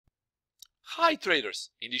Hi traders,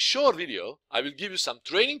 in this short video I will give you some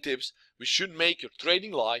trading tips which should make your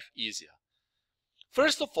trading life easier.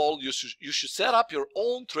 First of all, you should set up your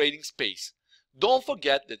own trading space. Don't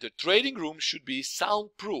forget that your trading room should be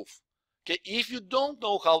soundproof. Okay, if you don't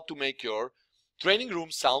know how to make your trading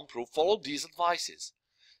room soundproof, follow these advices.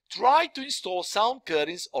 Try to install sound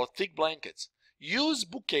curtains or thick blankets. Use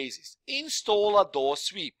bookcases. Install a door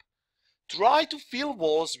sweep. Try to fill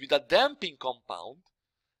walls with a damping compound.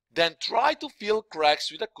 Then try to fill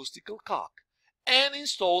cracks with acoustical caulk and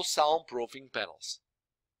install soundproofing panels.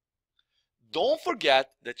 Don't forget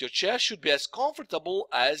that your chair should be as comfortable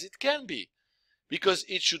as it can be, because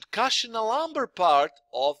it should cushion a lumbar part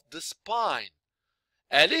of the spine.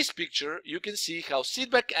 At this picture you can see how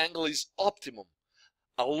seatback angle is optimum.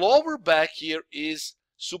 A lower back here is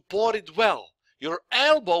supported well. Your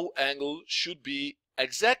elbow angle should be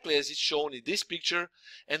exactly as it's shown in this picture,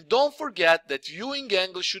 and don't forget that viewing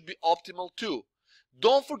angle should be optimal too.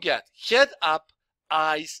 Don't forget, head up,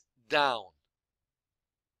 eyes down.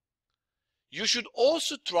 You should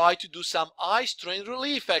also try to do some eye strain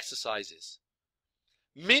relief exercises.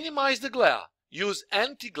 Minimize the glare. Use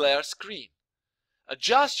anti-glare screen.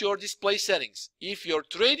 Adjust your display settings. If your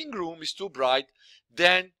trading room is too bright,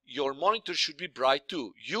 then your monitor should be bright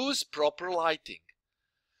too. Use proper lighting.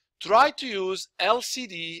 Try to use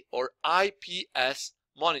LCD or IPS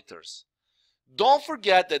monitors. Don't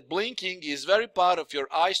forget that blinking is very part of your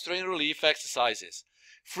eye strain relief exercises.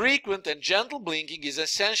 Frequent and gentle blinking is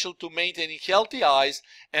essential to maintaining healthy eyes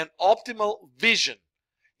and optimal vision.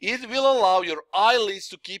 It will allow your eyelids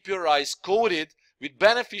to keep your eyes coated with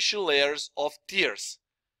beneficial layers of tears.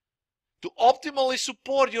 To optimally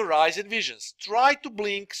support your eyes and visions, try to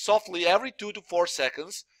blink softly every 2 to 4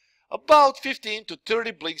 seconds, about 15 to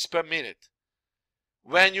 30 blinks per minute.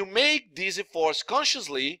 When you make these efforts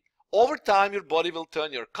consciously, over time your body will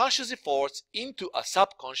turn your conscious efforts into a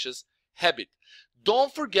subconscious habit.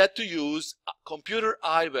 Don't forget to use computer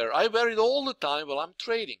eyewear. I wear it all the time while I'm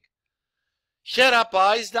trading. Head up,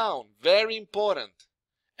 eyes down, very important.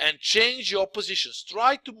 And change your positions.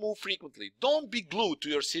 Try to move frequently. Don't be glued to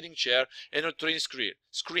your sitting chair and your trading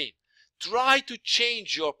screen. Try to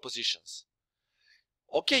change your positions.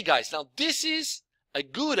 Okay guys, now this is a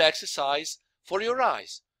good exercise for your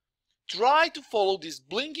eyes. Try to follow these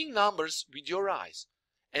blinking numbers with your eyes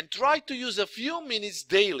and try to use a few minutes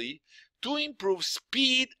daily to improve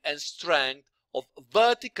speed and strength of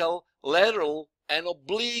vertical, lateral and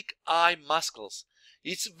oblique eye muscles.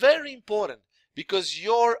 It's very important because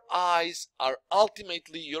your eyes are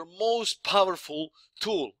ultimately your most powerful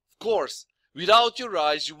tool. Of course, without your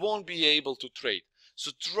eyes you won't be able to trade. So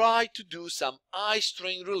try to do some eye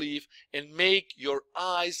strain relief and make your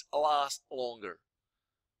eyes last longer.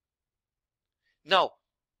 Now,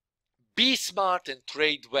 be smart and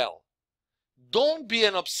trade well. Don't be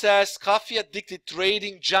an obsessed, coffee-addicted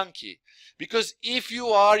trading junkie, because if you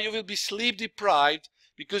are, you will be sleep deprived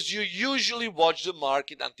because you usually watch the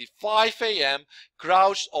market until 5 a.m.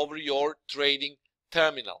 crouched over your trading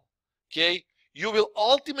terminal. Okay? You will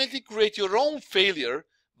ultimately create your own failure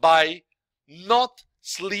by not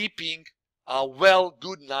sleeping a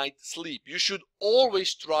good night sleep. You should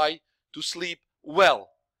always try to sleep well.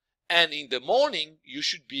 And in the morning, you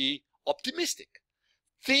should be optimistic.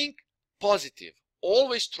 Think positive.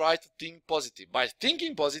 Always try to think positive. By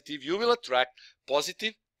thinking positive, you will attract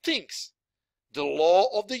positive things. The law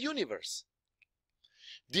of the universe.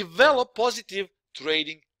 Develop positive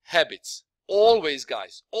trading habits. Always,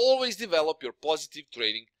 guys, always develop your positive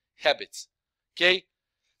trading habits. Okay?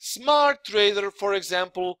 Smart trader, for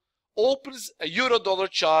example, opens a euro-dollar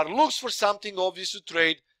chart, looks for something obvious to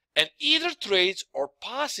trade, and either trades or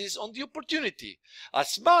passes on the opportunity. A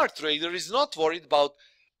smart trader is not worried about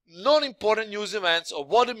non-important news events or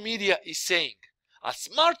what the media is saying. A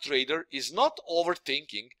smart trader is not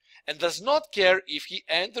overthinking and does not care if he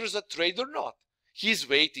enters a trade or not. He is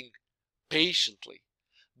waiting patiently.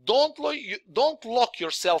 Don't lock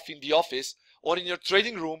yourself in the office or in your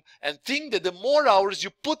trading room and think that the more hours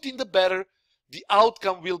you put in, the better the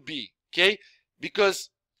outcome will be. Okay?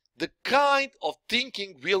 Because the kind of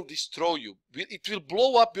thinking will destroy you. It will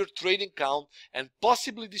blow up your trading count and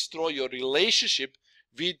possibly destroy your relationship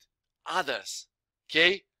with others.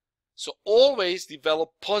 Okay? So always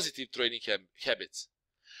develop positive trading habits.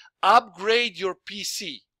 Upgrade your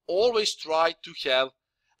PC. Always try to have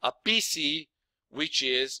a PC which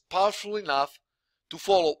is powerful enough to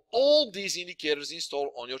follow all these indicators installed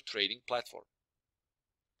on your trading platform.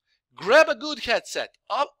 Grab a good headset.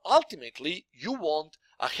 Ultimately, you want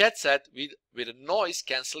a headset with a noise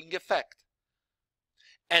cancelling effect.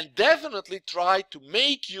 And definitely try to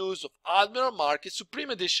make use of Admiral Market Supreme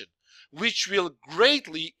Edition, which will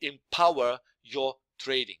greatly empower your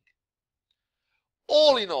trading.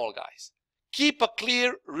 All in all, guys, keep a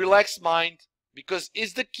clear, relaxed mind because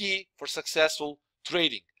it's the key for successful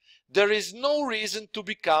trading. There is no reason to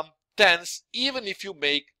become tense even if you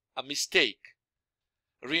make a mistake.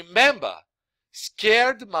 Remember,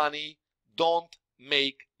 scared money don't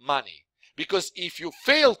make money, because if you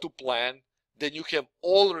fail to plan, then you have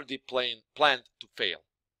already planned to fail.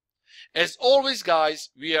 As always, guys,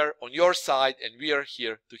 we are on your side and we are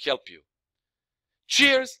here to help you.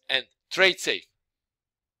 Cheers and trade safe.